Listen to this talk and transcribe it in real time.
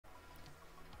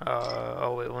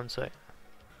Oh wait, one sec.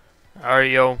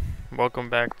 Alright, yo, welcome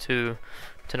back to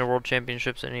Nintendo World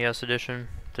Championships NES Edition.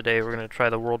 Today we're gonna try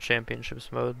the World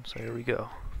Championships mode, so here we go.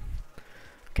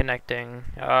 Connecting.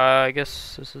 I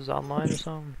guess this is online or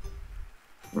something?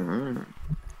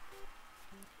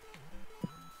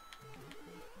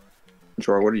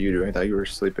 Jor, what are you doing? I thought you were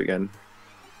asleep again.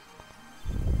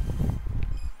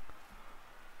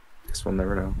 Guess we'll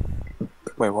never know.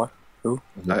 Wait, what? Who?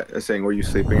 I was saying, were you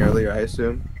sleeping earlier, I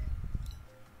assume?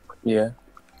 Yeah.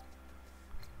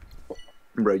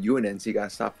 Bro, you and NC gotta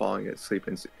stop falling asleep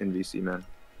in VC, man.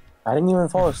 I didn't even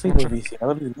fall asleep in VC. I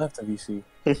literally left the VC.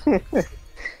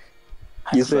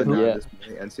 You said yeah.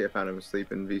 NC, I found him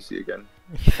asleep in VC again.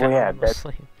 Yeah,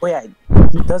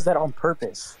 he does that on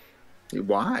purpose.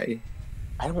 Why?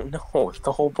 I don't know. It's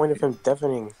the whole point of him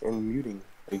deafening and muting.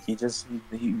 Like he goes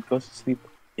to sleep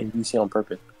in VC on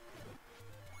purpose.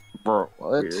 Bro,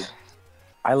 what? Weird.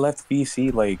 I left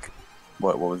VC like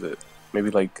what was it? Maybe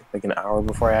like an hour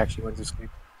before I actually went to sleep.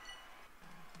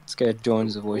 This guy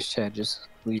joins the voice chat, just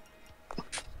leave.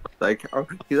 Like, oh,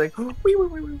 he's like, oh, wait.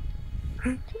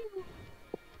 The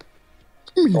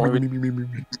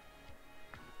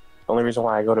only reason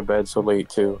why I go to bed so late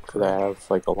too, because I have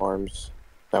like alarms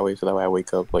that way I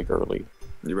wake up like early.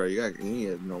 Bro, you need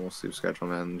a normal sleep schedule,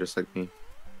 man, just like me.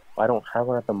 I don't have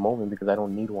one at the moment because I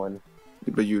don't need one.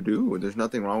 But you do. There's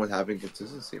nothing wrong with having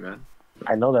consistency, man.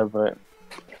 I know that, but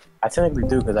I technically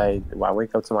do because I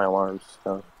wake up to my alarms.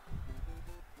 So.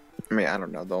 I mean, I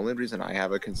don't know. The only reason I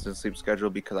have a consistent sleep schedule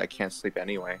because I can't sleep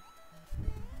anyway.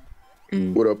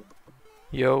 What up?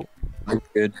 Yo. I'm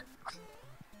good.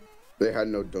 They had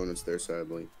no donuts there,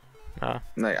 sadly. Like,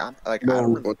 I No,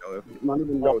 don't really know if, Not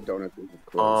even no donuts. It was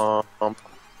closed.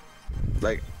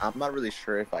 like, I'm not really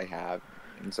sure if I have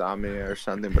insomnia or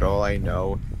something, but all I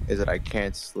know is that I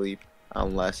can't sleep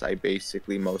unless I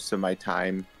basically most of my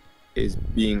time is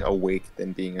being awake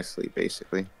than being asleep,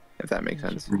 basically, if that makes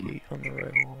sense. Key on the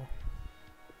right wall.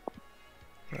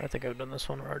 I think I've done this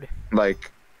one already.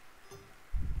 Like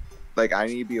I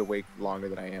need to be awake longer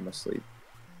than I am asleep.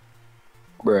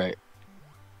 Right.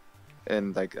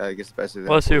 And like, I guess the best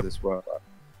Bless example you. of this was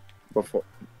before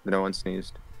no one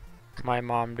sneezed. My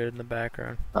mom did in the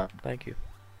background. Oh. Thank you.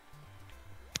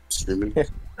 Streaming.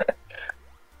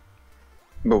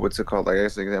 But what's it called? Like, I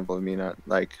guess an example of me not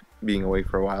like being awake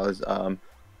for a while is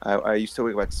I used to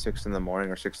wake up at 6 in the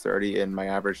morning or 6:30, and my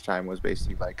average time was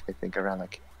basically like I think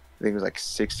it was like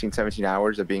 16, 17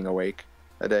 hours of being awake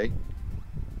a day.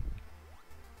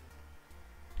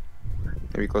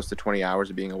 Maybe close to 20 hours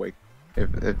of being awake,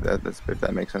 if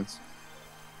that makes sense.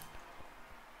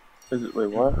 Wait,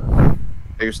 what?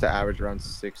 I used to average around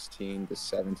 16 to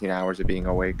 17 hours of being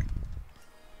awake.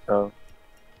 Oh,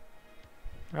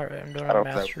 Alright, I'm doing I don't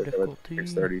know master if that was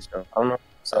difficulty. 6:30, so I don't know.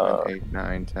 7, 8,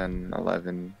 9, 10,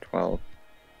 11, 12,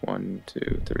 1,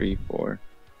 2, 3, 4,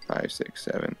 5, 6,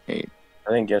 7, 8, I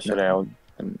think yesterday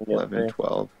 11,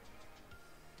 12.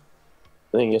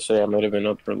 I might have been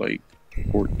up for like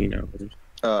 14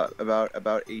 hours.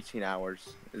 About 18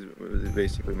 hours was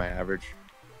basically my average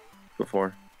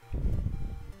before.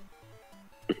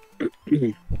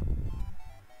 I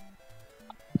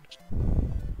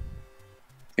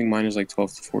think mine is like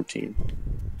 12 to 14,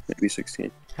 maybe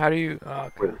 16. How do you...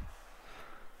 okay.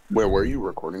 Where were you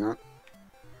recording at?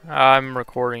 I'm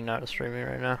recording, not streaming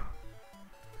right now.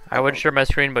 I would share my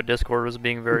screen, but Discord was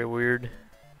being very weird.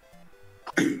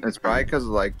 It's probably because of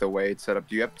like the way it's set up.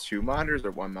 Do you have 2 monitors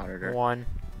or 1 monitor? One.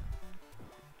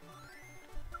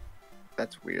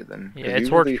 That's weird then. Yeah, it's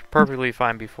worked perfectly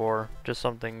fine before. Just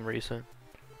something recent.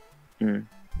 Mm.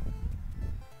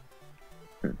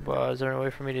 But is there a way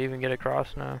for me to even get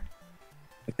across now?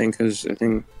 I think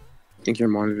your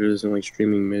monitor isn't like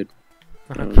streaming mid.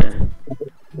 Okay.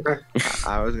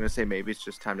 I was gonna say maybe it's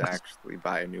just time to actually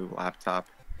buy a new laptop.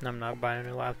 I'm not buying a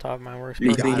new laptop. Mine works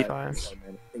You perfectly got fine.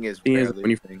 Thing is, Thing is, rarely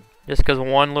when you- thing. Just because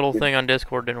one little thing on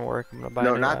Discord didn't work, I'm gonna buy a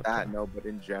No, new not laptop. that. No, but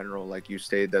in general, like you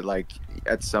stated that like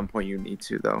at some point you need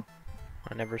to though.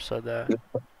 I never said that.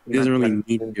 He doesn't really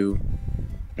need to.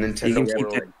 You Nintendo can Yeah, keep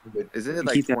but, that. like, isn't it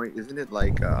like keep that- 20? Isn't it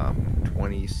like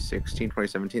 2016,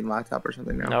 2017 laptop or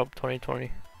something now? Nope,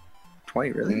 2020.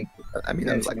 20 really? I mean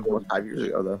that was like 4 or 5 years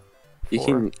ago though. You Four.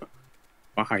 can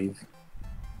 5.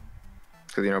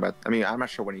 Because you know about. I mean, I'm not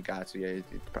sure when he got. So yeah,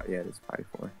 it's probably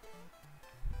 4.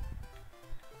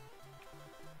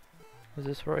 Is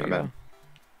this where I My go? bad.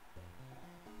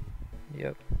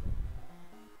 Yep.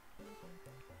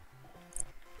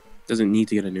 Doesn't need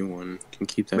to get a new one. Can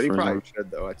keep that But he for as probably long.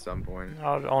 should though at some point.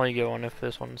 I'll only get one if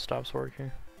this one stops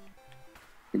working.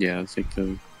 Yeah, it's like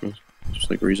the just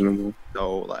like reasonable.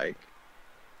 So like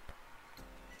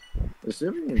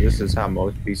Assuming this is how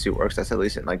most PC works, that's at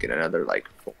least in like in another like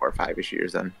 4 or 5-ish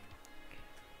years. Then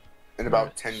In about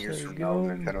Alright, 10 years so from you now, go.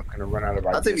 Nintendo's gonna run out of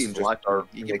I'd say ideas if and he's just lucky, start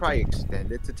you could making. probably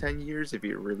extend it to 10 years if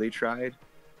you really tried.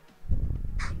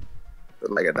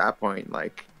 But like at that point,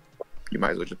 like you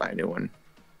might as well just buy a new one.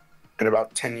 In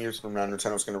about 10 years from now,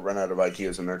 Nintendo's gonna run out of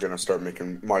ideas and they're gonna start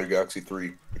making Mario Galaxy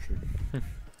 3.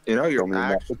 You know, you're Only a ma-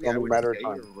 actually it's I only a would matter of say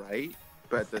time. you're right,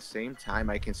 but at the same time,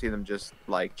 I can see them just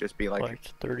be like Like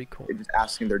 30 coins. just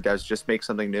asking their devs just make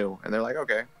something new, and they're like,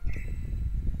 okay.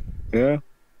 Yeah.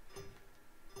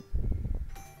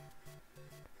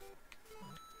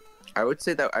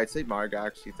 I'd say Mario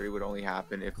Galaxy 3 would only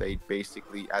happen if they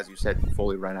basically, as you said,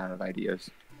 fully run out of ideas.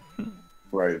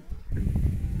 Right.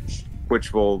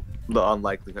 Which the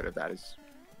unlikelihood of that is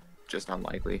just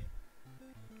unlikely.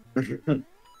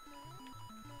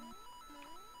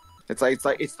 It's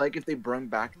like if they bring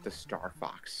back the Star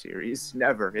Fox series. It's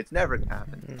never gonna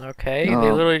happen. Okay, they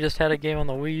No. literally just had a game on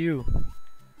the Wii U.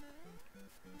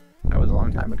 That was a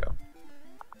long time ago.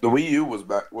 The Wii U was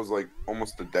like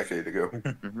almost a decade ago.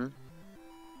 Mm-hmm.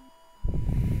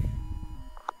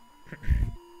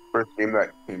 First game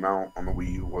that came out on the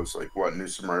Wii U was like what, New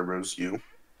Super Mario Bros. U.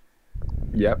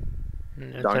 Yep.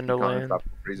 Donkey Nintendo Kong Land.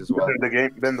 Tropical Freeze as well.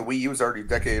 Then the Wii U is already a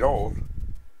decade old.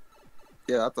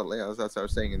 Yeah, that's what I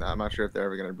was saying. I'm not sure if they're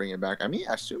ever gonna bring it back. I mean,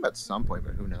 I assume at some point,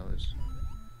 but who knows?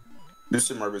 New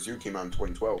Super Mario Bros. U came out in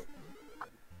 2012.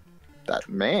 That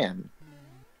man.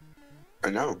 I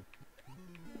know.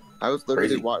 I was literally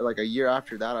Crazy. like a year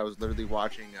after that. I was literally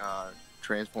watching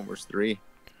Transformers 3.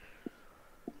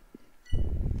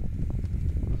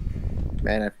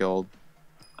 Man, I feel old.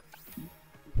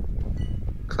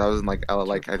 Cause I was in like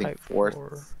I think Type fourth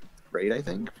 4. grade. I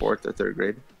think 4th or 3rd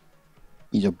grade.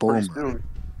 He's a Pretty boomer.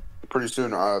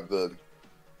 soon, the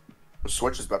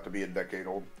Switch is about to be a decade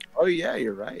old. Oh yeah,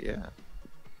 you're right. Yeah.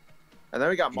 And then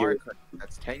we got Mario Yeah. Kart.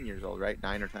 That's 10 years old, right?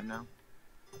 9 or 10 now.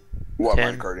 What,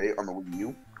 10. Mario Kart 8 on the Wii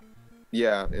U?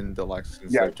 Yeah, in deluxe.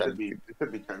 Yeah, instead of 10. it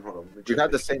could be 10. Hold on. We've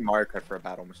had the same Mario Kart for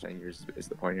about almost 10 years. Is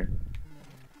the point here?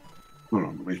 Hold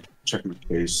on, let me check my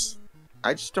case.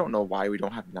 I just don't know why we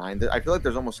don't have 9. I feel like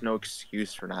there's almost no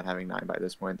excuse for not having 9 by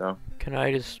this point, though. Can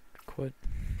I just quit?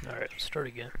 Alright, start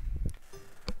again.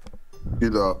 Do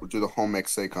the home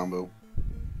XA combo.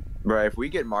 Right, if we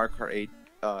get Mario Kart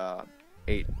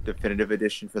 8 Definitive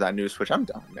Edition for that new Switch, I'm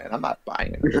done, man. I'm not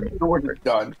buying it. We're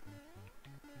done.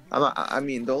 I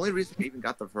mean, the only reason I even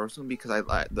got the first one because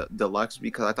the deluxe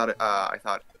because I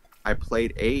thought I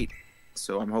played 8,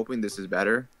 so I'm hoping this is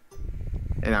better,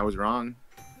 and I was wrong.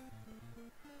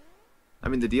 I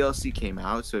mean, the DLC came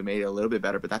out, so it made it a little bit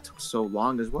better, but that took so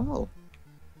long as well.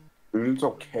 It's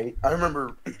okay. I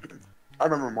remember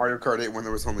Mario Kart 8 when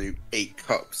there was only 8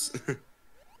 cups.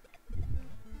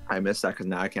 I missed that because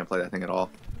now I can't play that thing at all.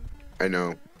 I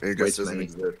know. It Way just too doesn't many.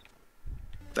 exist.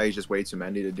 That is just way too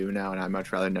many to do now, and I'd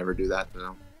much rather never do that.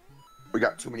 So. We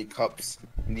got too many cups.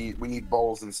 We need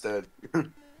bowls instead.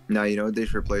 Now, you know what they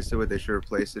should replace it with? They should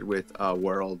replace it with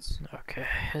Worlds. Okay,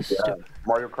 this Yeah. stupid.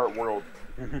 Mario Kart World.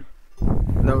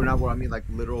 No, not what I mean, like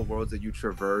literal worlds that you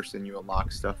traverse and you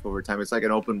unlock stuff over time. It's like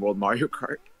an open world Mario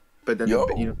Kart. But then Yo.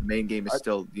 the main game is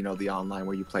still, the online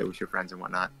where you play with your friends and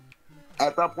whatnot.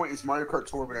 At that point, it's Mario Kart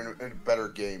Tour, but in a better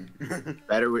game.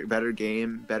 Better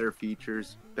game, better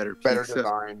features, better Better pizza.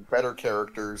 design, better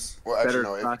characters. Well, actually, Better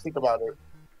no. If you class- think about it,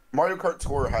 Mario Kart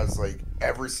Tour has like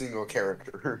every single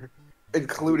character,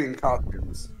 including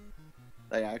costumes.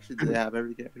 Like, actually, do they have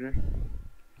every character?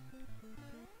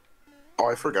 Oh,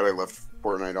 I forgot I left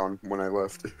Fortnite on when I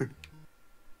left.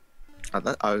 I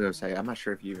was gonna say, I'm not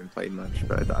sure if you even played much,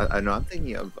 but I know I'm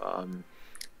thinking of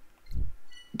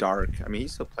Dark. I mean, he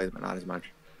still plays, but not as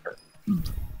much.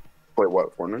 Play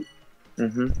what, Fortnite?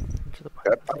 Mm-hmm. To the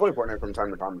Yeah, I play Fortnite from time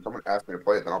to time. If someone asks me to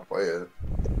play it, then I'll play it.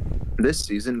 This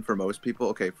season, for most people,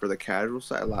 okay, for the casual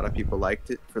side, a lot of people liked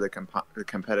it. For the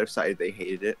competitive side, they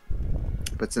hated it.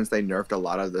 But since they nerfed a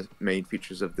lot of the main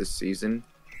features of this season,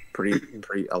 pretty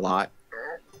a lot,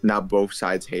 now both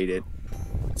sides hate it,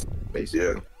 basically.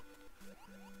 Yeah.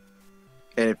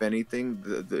 And if anything,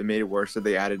 it made it worse. So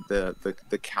they added the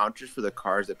counters for the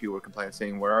cars that people were complaining,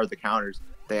 saying, "Where are the counters?"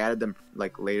 They added them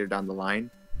like later down the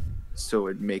line, so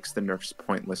it makes the nerfs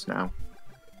pointless now.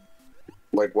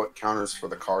 Like what counters for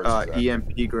the cars? exactly?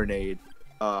 EMP grenade.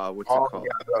 What's it Oh called?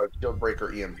 yeah, the Shield Breaker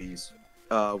EMPs.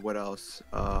 What else?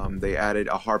 They added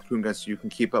a harpoon gun so you can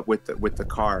keep up with the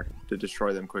car to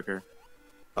destroy them quicker.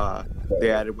 They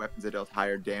added weapons that dealt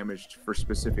higher damage for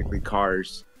specifically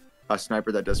cars. A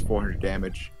sniper that does 400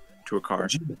 damage to a car.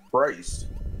 Jesus Christ.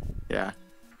 Yeah.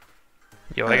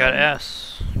 Yo, I got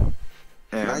S.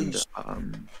 And Nice.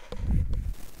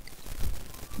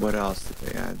 What else did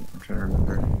they add? I'm trying to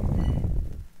remember.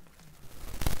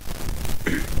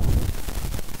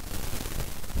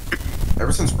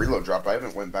 Ever since Reload dropped, I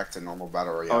haven't went back to normal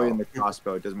battle royale. Oh, and the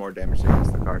crossbow does more damage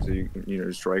against the car, so you can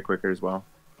destroy quicker as well.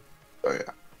 Oh yeah.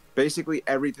 Basically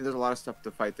everything. There's a lot of stuff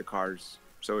to fight the cars,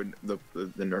 so the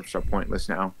nerfs are pointless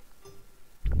now.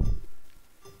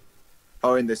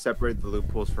 Oh, and they separated the loot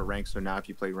pools for rank, so now if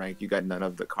you play rank, you got none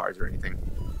of the cars or anything.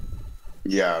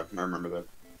 Yeah, I remember that.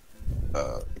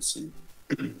 Let's see.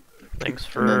 Thanks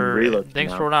And then for reload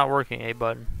thanks now. for not working, A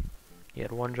button. You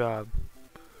had one job.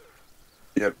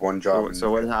 You had one job. So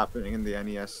what's happening in the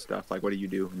NES stuff? Like, what do you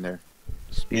do in there?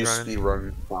 you Speedrunning.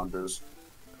 speedrun founders.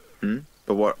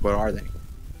 But what are they?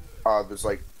 There's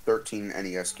like 13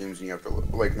 NES games, and you have to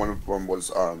like one of them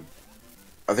was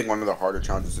I think one of the harder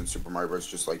challenges in Super Mario Bros.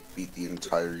 Just like beat the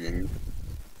entire game.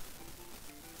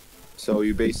 So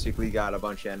you basically got a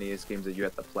bunch of NES games that you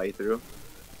have to play through.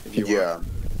 If you Yeah.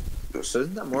 Want. So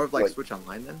isn't that more of like Switch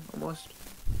Online then, almost?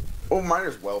 Oh, might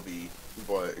as well be,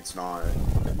 but it's not.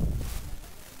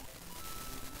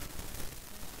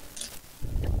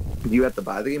 Do you have to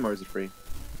buy the game or is it free?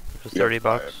 Just You have 30 to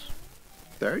buy bucks.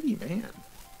 30, man.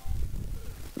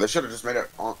 They should have just made it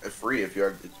free if you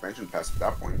had expansion pass at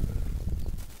that point.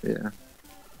 Yeah.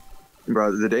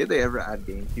 Bro, the day they ever add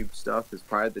GameCube stuff is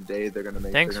probably the day they're gonna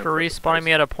make. Thanks for respawning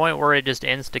me at a point where it just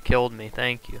insta-killed me.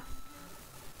 Thank you.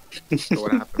 So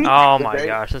what happened? Oh The my day-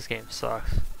 gosh, this game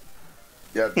sucks.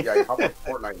 Yeah, you hop on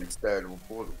Fortnite instead.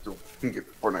 We'll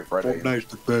get Fortnite Friday.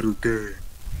 the better game.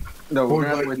 No, we're Fortnite gonna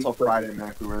have to wait till Friday, man,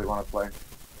 if we really want to play.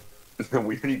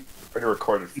 we already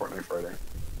recorded Fortnite Friday.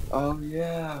 Oh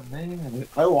yeah, man.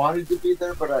 I wanted to be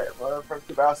there, but my other friends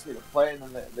kept asking me to play, and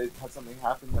then they had something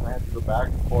happen, and I had to go back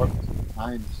and forth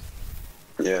times.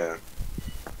 Yeah.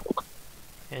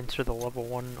 Enter the level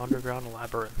 1 underground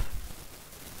labyrinth.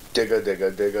 Digga,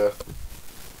 digga, digga.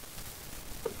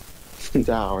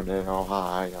 Down in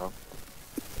Ohio.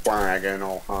 Wagon,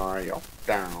 Ohio.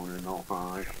 Down in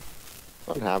Ohio.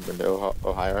 What happened to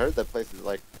Ohio? I heard that place is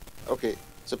like, okay,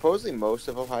 supposedly most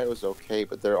of Ohio is okay,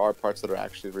 but there are parts that are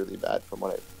actually really bad from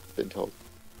what I've been told.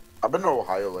 I've been to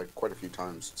Ohio like quite a few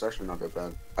times. It's actually not that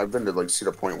bad. I've been to like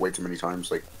Cedar Point way too many times.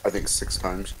 Like I think 6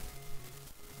 times.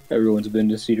 Everyone's been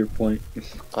to Cedar Point.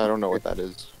 I don't know what that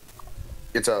is.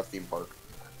 It's a theme park.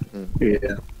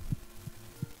 Yeah.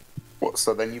 Well,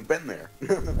 so then you've been there.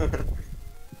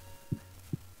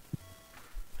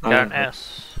 Got an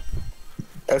S.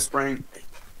 S rank.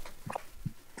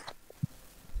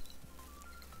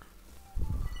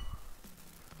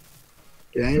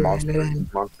 Monster,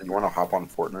 you want to hop on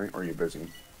Fortnite or are you busy?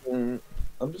 I'm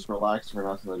just relaxing right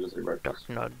now since I just ate breakfast.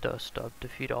 Dark Nut dust up.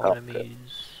 Defeat all Okay.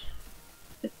 enemies.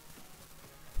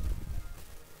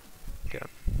 Okay.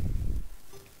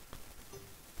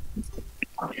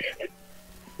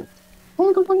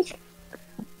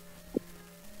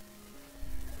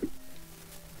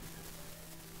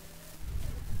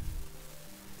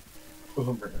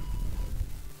 Oh, man.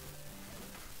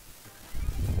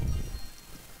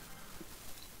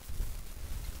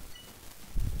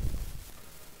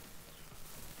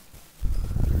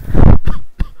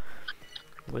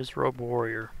 Wizrobe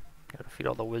Warrior. Gotta defeat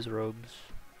all the Wizrobes.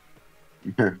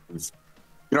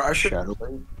 You know, I should Shadow.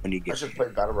 play, When you I get should play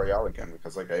Battle Royale again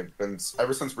because like I've been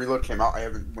ever since Reload came out, I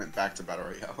haven't went back to Battle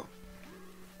Royale.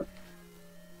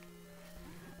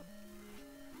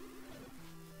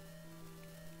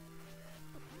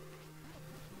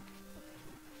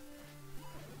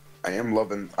 I am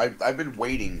loving. I've been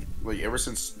waiting like ever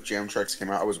since Jam Tracks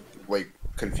came out. I was like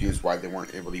confused why they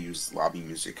weren't able to use lobby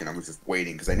music, and I was just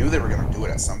waiting because I knew they were gonna do it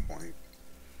at some point.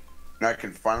 Now I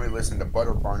can finally listen to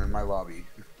Butter Barn in my lobby.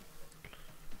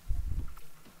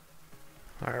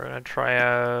 Alright, we're gonna try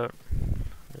out.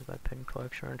 There's my pin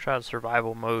collection. We're gonna try out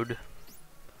survival mode.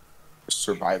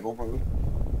 Survival mode.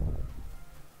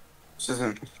 This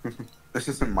isn't. This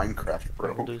isn't Minecraft,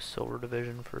 We'll bro. do Silver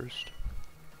Division first.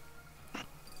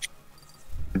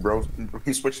 Bro,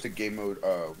 he switched to game mode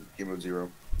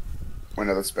 0. When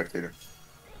another spectator.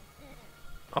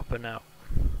 Up and out.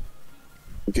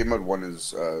 Game mode 1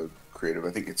 is creative.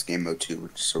 I think it's game mode 2,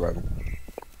 which is survival.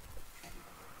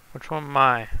 Which one am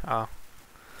I? Oh.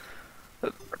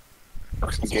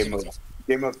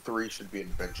 Game mode 3 should be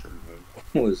adventure mode.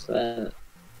 What was that?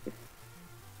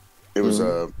 It was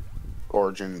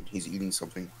Origin. He's eating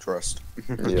something. Trust.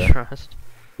 Trust.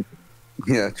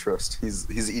 Yeah, trust.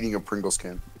 He's eating a Pringles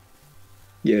can.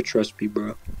 Yeah, trust me,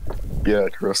 bro. Yeah,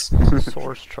 trust.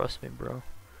 Source, trust me, bro.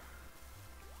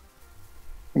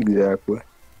 exactly.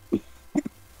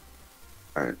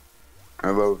 I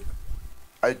love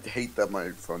I hate that my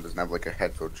phone doesn't have like a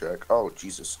headphone jack. Oh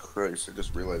Jesus Christ! I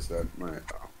just realized that my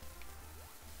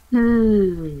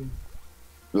the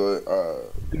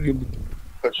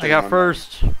I cushioning got on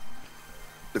first.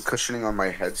 the cushioning on my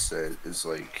headset is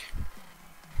like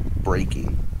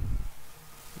breaking.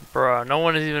 Bruh, no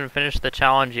one has even finished the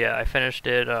challenge yet. I finished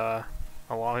it a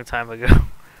long time ago.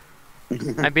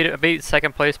 I beat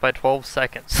second place by 12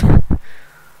 seconds.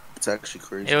 It's actually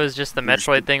crazy. It was just the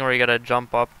Metroid thing where you gotta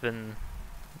jump up and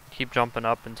keep jumping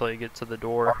up until you get to the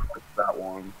door. That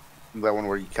one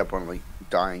where you kept on like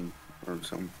dying or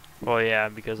something. Well, yeah,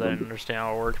 because I didn't understand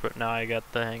how it worked, but now I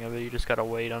got the hang of it. You just gotta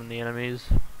wait on the enemies.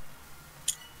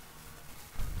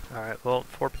 Alright, well,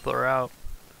 4 people are out.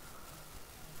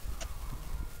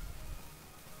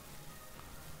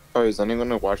 Oh, is anyone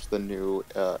gonna watch the new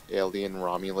Alien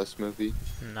Romulus movie?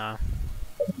 Nah.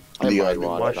 I The, might new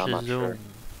watch Watch it. I'm the not sure.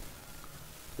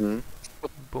 zoom.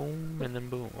 Boom, and then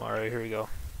boom. Alright, here we go.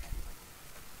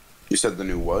 You said the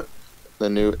new what? The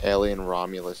new Alien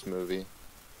Romulus movie.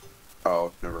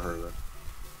 Oh, never heard of that.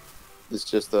 It's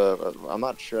just I'm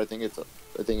not sure. I think it's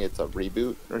a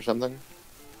reboot or something.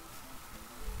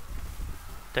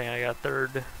 Dang, I got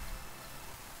third.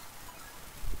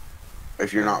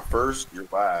 If you're not first, you're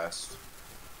last.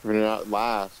 If you're not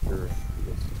last, you're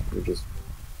just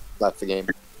left the game.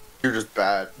 You're just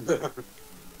bad.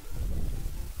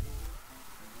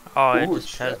 Oh, it Ooh, just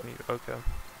shit. has me. Okay.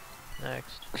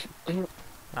 Next.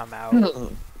 I'm out.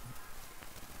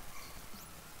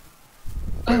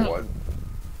 Wait,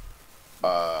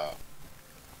 what?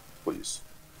 Please.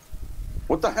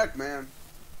 What the heck, man?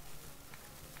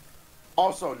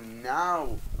 Also,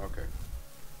 now... Okay.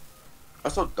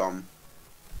 That's so dumb.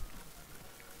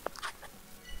 I'm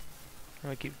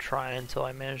gonna keep trying until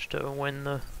I manage to win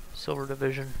the silver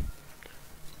division.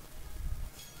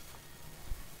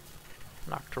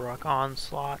 Nocturok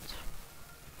Onslaught.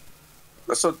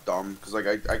 That's so dumb, because, like,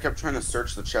 I kept trying to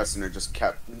search the chest, and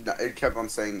it kept on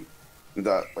saying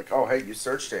that, like, oh, hey, you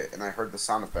searched it, and I heard the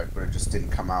sound effect, but it just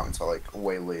didn't come out until, like,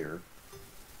 way later.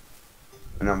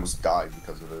 And I almost died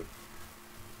because of it.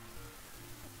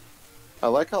 I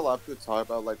like how a lot of people talk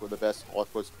about like what the best Hulk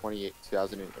was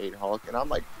 2008 Hulk, and I'm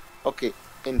like, okay,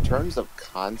 in terms of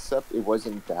concept, it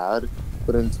wasn't bad,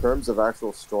 but in terms of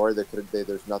actual story,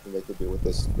 there's nothing they could do with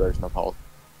this version of Hulk.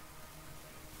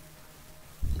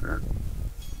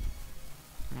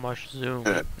 Mush Zoom.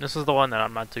 This is the one that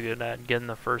I'm not too good at, getting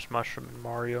the first mushroom in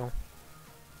Mario.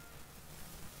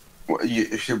 Well,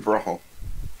 bro,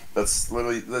 that's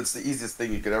the easiest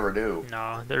thing you could ever do.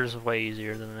 No, there's way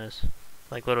easier than this.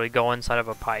 Like literally go inside of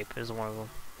a pipe is one of them.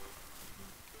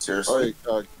 Seriously?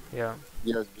 Yeah.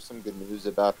 You know, there's some good news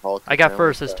about Hulk. I got Apparently,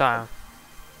 first this time.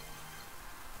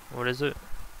 What is it?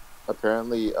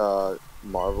 Apparently,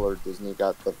 Marvel or Disney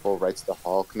got the full rights to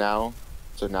Hulk now,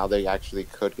 so now they actually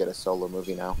could get a solo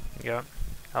movie now. Yeah.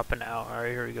 Up and out.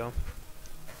 Alright, here we go.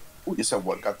 Ooh, you said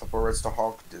what got the full rights to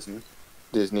Hulk? Disney?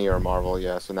 Disney or Marvel,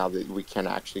 yeah. So now we can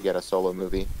actually get a solo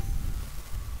movie.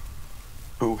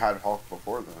 Who had Hulk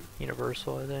before then?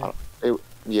 Universal, I think.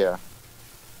 Yeah.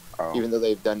 Oh. Even though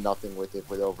they've done nothing with it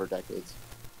for over decades.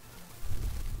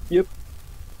 Yep.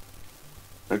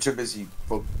 They're too busy.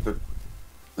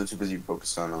 They're too busy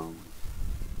focused on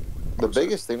The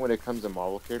biggest thing when it comes to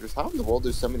Marvel characters, how in the world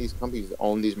do some of these companies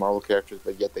own these Marvel characters,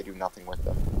 but yet they do nothing with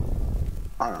them?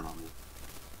 I don't know.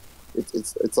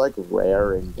 It's like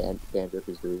Rare and Banjo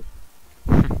Kazooie.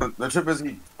 They're too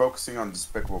busy focusing on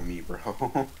Despicable Me,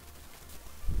 bro.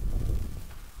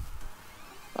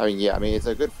 I mean, yeah, I mean it's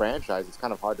a good franchise. It's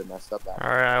kind of hard to mess up that.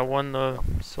 Alright, I won the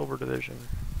silver division.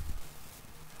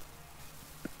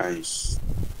 Nice.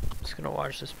 Just gonna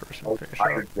watch this person Oh, finish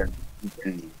up.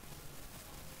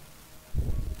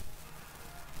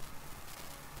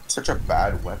 Such a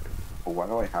bad weapon. But why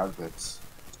do I have this?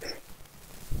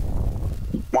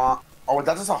 Wah. Oh,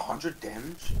 that does 100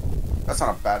 damage? That's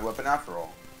not a bad weapon after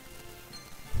all.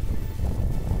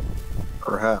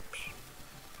 Perhaps.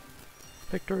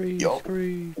 Victory, Yo.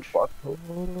 Screech.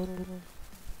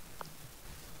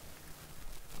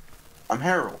 I'm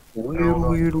Harold.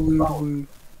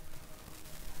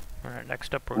 Alright,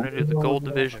 next up we're gonna do the gold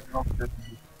division.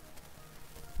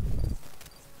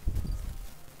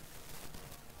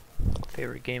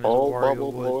 Favorite game is All Wario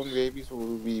bubble Woods. blowing babies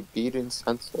will be beaten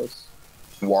senseless.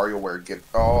 WarioWare get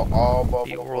all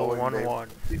Beat bubble World blowing 1-1.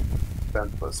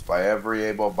 senseless by every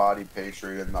able-bodied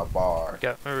patriot in the bar.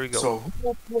 Yeah, there we go. So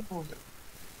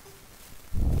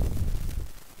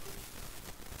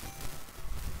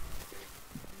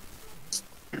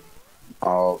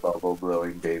all bubble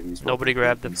blowing babies. Nobody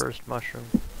grabbed the first mushroom.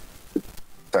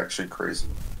 It's actually crazy.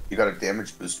 You got a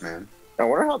damage boost, man. I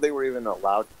wonder how they were even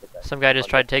allowed to put that. Some guy just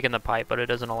tried taking the pipe, but it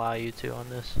doesn't allow you to on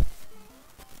this.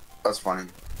 That's funny.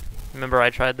 Remember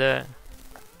I tried that?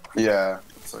 Yeah,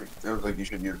 it's like it was like you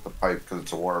should use the pipe because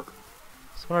it's a warp.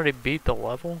 Someone already beat the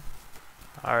level?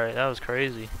 Alright, that was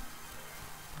crazy.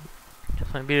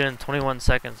 I beat it in 21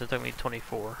 seconds, it took me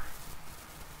 24.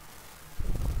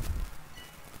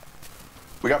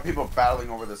 We got people battling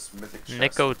over this mythic chest.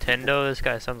 Nico Tendo, this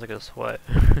guy sounds like a sweat.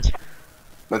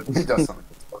 But he does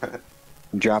something.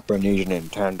 Japanese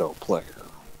Nintendo player.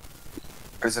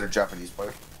 Is it a Japanese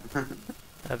player?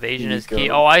 Evasion is Nico. key.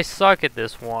 Oh, I suck at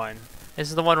this one. This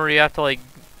is the one where you have to like...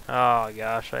 Oh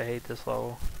gosh, I hate this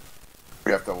level.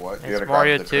 We have to what? You It's gotta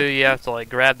Mario grab 2, you have to like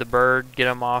grab the bird, get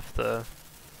him off the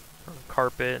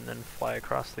carpet, and then fly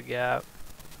across the gap.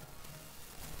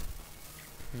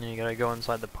 And then you gotta go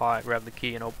inside the pot, grab the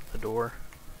key, and open the door.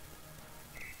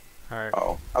 Alright,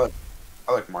 Oh,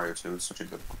 I like Mario 2. It's such a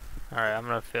good one. alright, I'm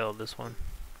gonna fail this one.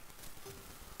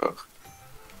 Ugh.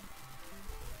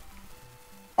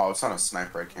 Oh, it's not a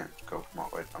sniper. I can't go from all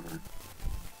the way down there.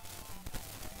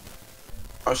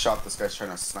 I shot this guy trying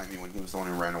to snipe me when he was the one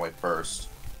who ran away first.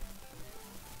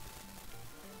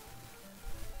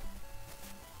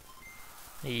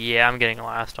 Yeah, I'm getting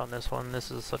last on this one.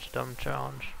 This is such a dumb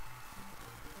challenge.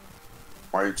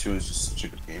 Mario 2 is just such a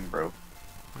good game, bro.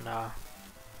 Nah.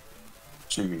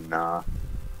 What you mean, nah?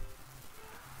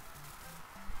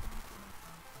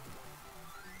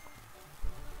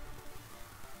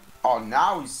 Oh,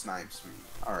 now he snipes me.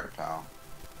 Alright, pal.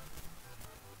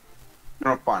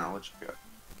 No, fine, I'll let you go.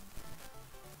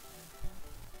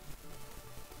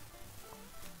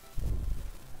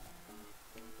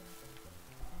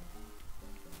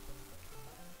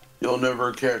 You'll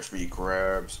never catch me,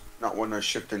 crabs. Not when I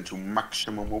shift into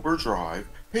maximum overdrive.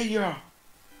 Hey, yeah.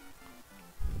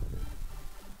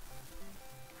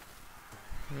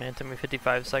 Man, it took me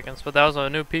 55 seconds, but that was a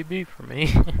new PB for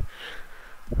me.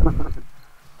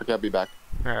 Okay, I'll be back.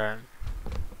 Alright.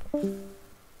 I Yeah,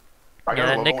 gotta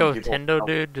that love it Nico when people- Tendo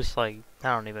dude, just like, I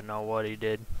don't even know what he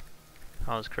did.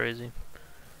 That was crazy.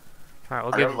 Alright,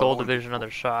 we'll I give gotta love Gold when Division people-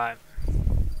 another shot.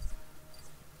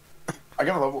 I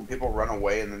gotta love when people run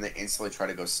away and then they instantly try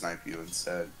to go snipe you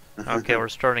instead. Okay, we're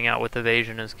starting out with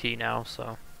evasion as key now,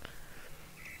 so.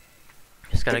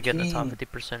 Just gotta The get in the top key.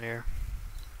 50% here.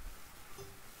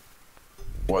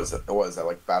 What is that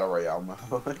like Battle Royale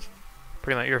mode?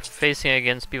 Pretty much, you're facing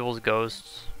against people's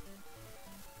ghosts.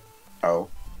 Oh.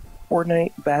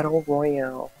 Fortnite Battle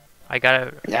Royale. I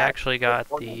Yeah. actually got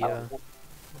the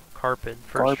carpet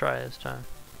first try this time.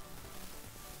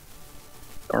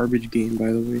 Garbage game, by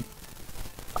the way.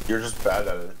 You're just bad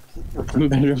at it. I'm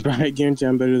better, but I guarantee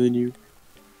I'm better than you.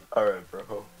 Alright,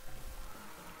 bro.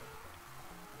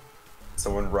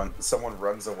 Someone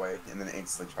runs away and then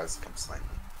instantly tries to come snipe me.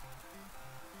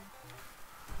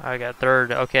 I got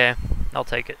third. Okay, I'll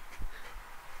take it.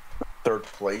 Third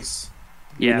place.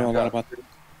 Yeah. We know a lot about Here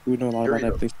we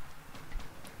that go. place.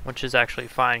 Which is actually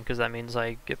fine, because that means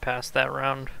I get past that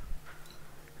round.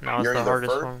 Now it's You're the either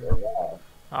hardest first one. or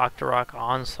last. Octorok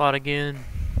Onslaught again.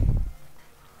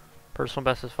 Personal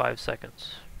best is 5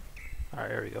 seconds. Alright,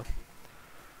 here we go.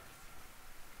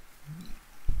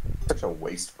 Such a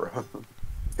waste, bro.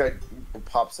 This guy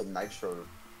pops a nitro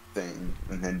thing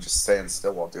and then just stands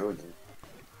still while doing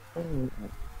it.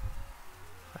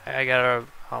 I gotta...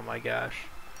 Oh my gosh.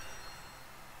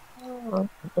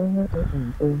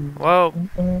 Well,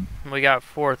 we got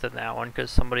fourth in that one,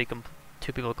 because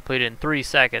two people completed in 3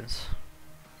 seconds.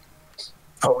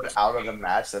 Voted out of the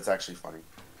match. That's actually funny.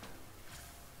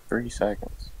 3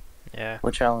 seconds. Yeah,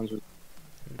 What challenge was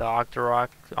the Octorok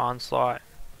Onslaught.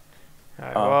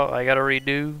 Alright, Oh. well, I gotta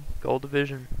redo Gold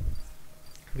Division.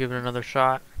 Give it another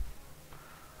shot.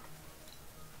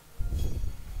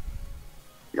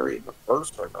 You're either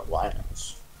first or the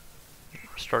last.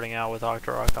 We're starting out with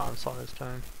Octorok Onslaught this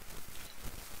time.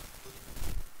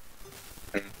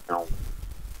 No.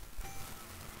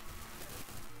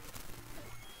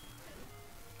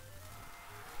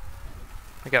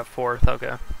 I got fourth,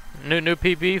 okay. New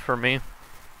PB for me.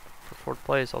 For fourth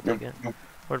place, I'll take it.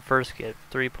 What did first get?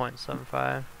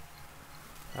 3.75.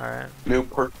 Alright, New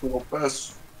personal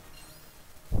best.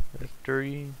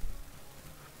 victory.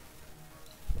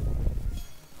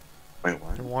 Wait,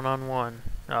 what? One on one.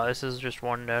 Oh, this is just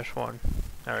 1-1.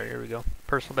 Alright, here we go.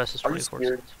 Personal best is Are you 24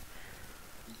 scared? seconds.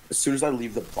 As soon as I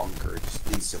leave the bunker, it just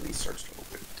instantly starts to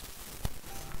open.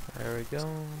 There we go.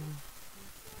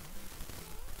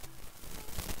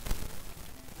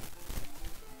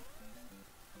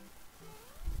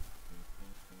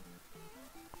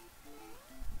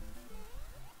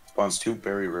 Spawns 2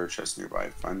 very rare chests nearby.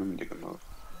 Find them and dig them up.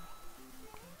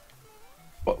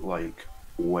 But like,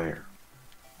 where?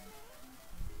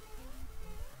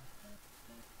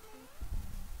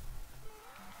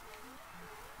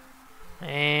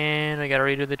 And I gotta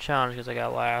redo the challenge because I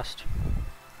got last.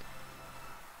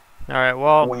 Alright,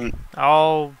 well, Wait.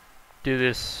 I'll do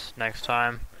this next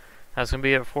time. That's gonna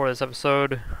be it for this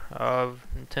episode of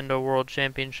Nintendo World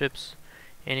Championships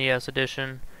NES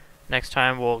Edition. Next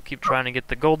time we'll keep trying to get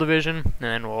the Gold Division, and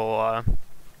then we'll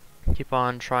keep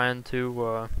on trying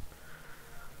to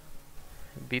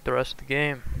beat the rest of the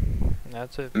game. And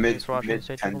that's it. Thanks for watching.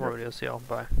 Stay tuned for more videos. See y'all.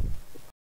 Bye.